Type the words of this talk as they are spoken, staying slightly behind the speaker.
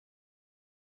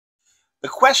The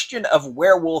question of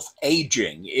werewolf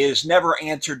aging is never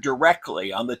answered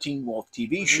directly on the Teen Wolf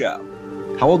TV show.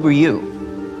 How old were you?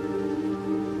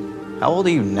 How old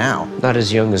are you now? Not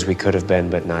as young as we could have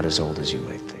been, but not as old as you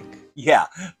might think. Yeah,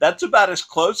 that's about as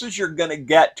close as you're going to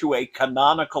get to a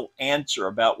canonical answer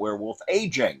about werewolf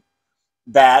aging.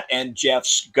 That and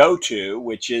Jeff's go-to,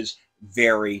 which is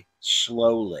very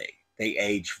slowly. They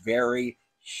age very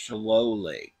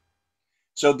slowly.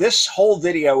 So this whole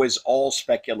video is all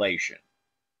speculation.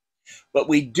 But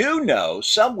we do know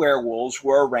some werewolves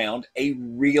were around a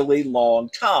really long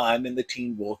time in the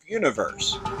Teen Wolf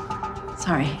universe.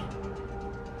 Sorry.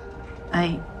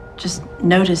 I just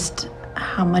noticed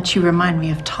how much you remind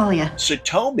me of Talia.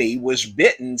 Satomi was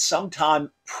bitten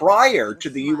sometime prior to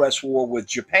the U.S. war with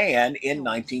Japan in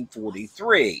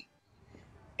 1943.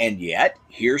 And yet,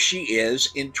 here she is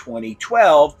in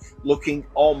 2012, looking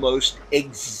almost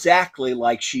exactly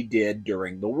like she did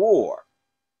during the war.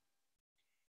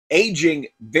 Aging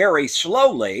very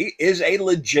slowly is a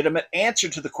legitimate answer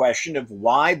to the question of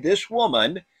why this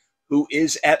woman, who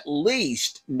is at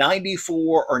least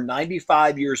 94 or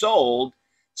 95 years old,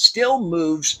 still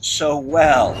moves so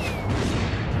well.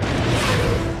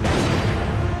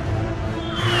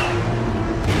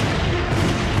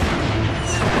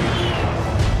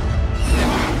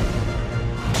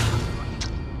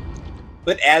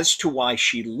 But as to why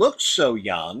she looks so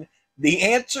young, the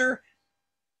answer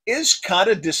is kind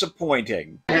of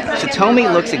disappointing. Satomi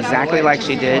looks exactly like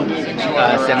she did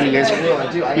 70 years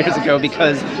ago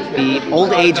because the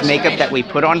old age makeup that we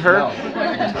put on her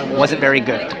wasn't very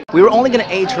good. We were only going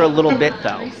to age her a little bit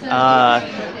though,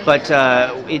 but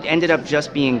it ended up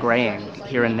just being graying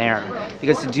here and there.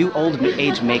 Because to do old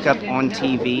age makeup on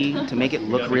TV, to make it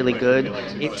look really good,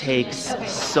 it takes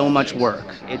so much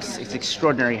work. It's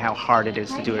extraordinary how hard it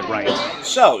is to do it right.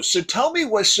 So Satomi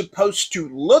was supposed to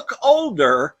look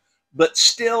older, but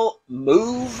still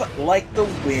move like the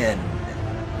wind.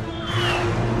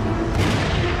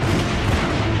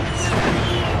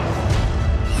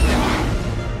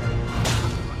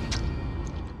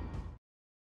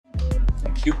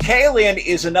 Deucalion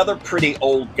is another pretty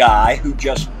old guy who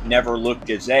just never looked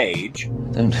his age.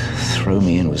 Don't throw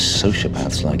me in with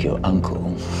sociopaths like your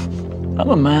uncle. I'm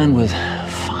a man with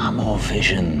far more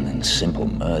vision than simple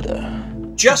murder.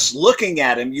 Just looking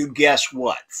at him, you'd guess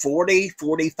what, 40,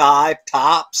 45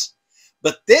 tops?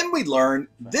 But then we learn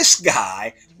this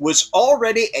guy was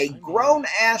already a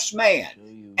grown-ass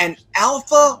man, an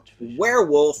alpha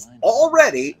werewolf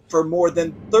already for more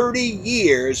than 30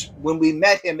 years when we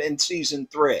met him in season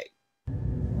 3.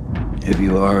 If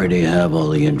you already have all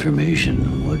the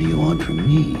information, what do you want from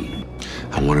me?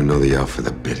 I want to know the alpha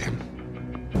that bit him.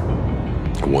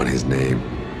 I want his name.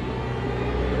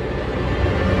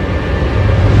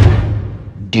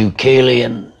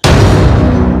 Deucalion.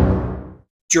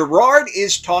 Gerard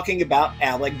is talking about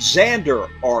Alexander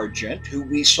Argent, who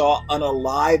we saw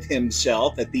unalive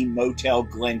himself at the Motel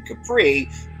Glen Capri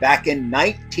back in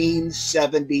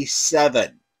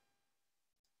 1977.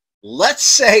 Let's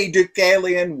say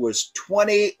Deucalion was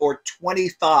 20 or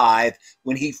 25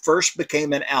 when he first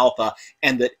became an alpha,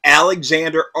 and that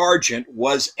Alexander Argent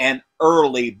was an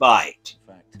early bite.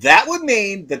 That would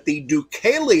mean that the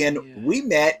Deucalion we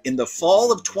met in the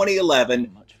fall of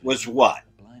 2011 was what?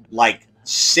 Like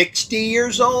 60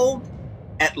 years old,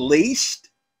 at least?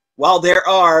 While there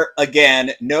are,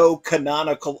 again, no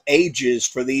canonical ages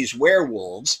for these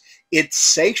werewolves, it's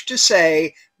safe to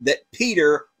say that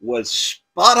Peter was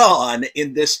spot on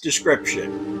in this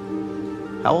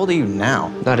description. How old are you now?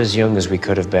 Not as young as we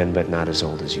could have been, but not as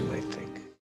old as you might think.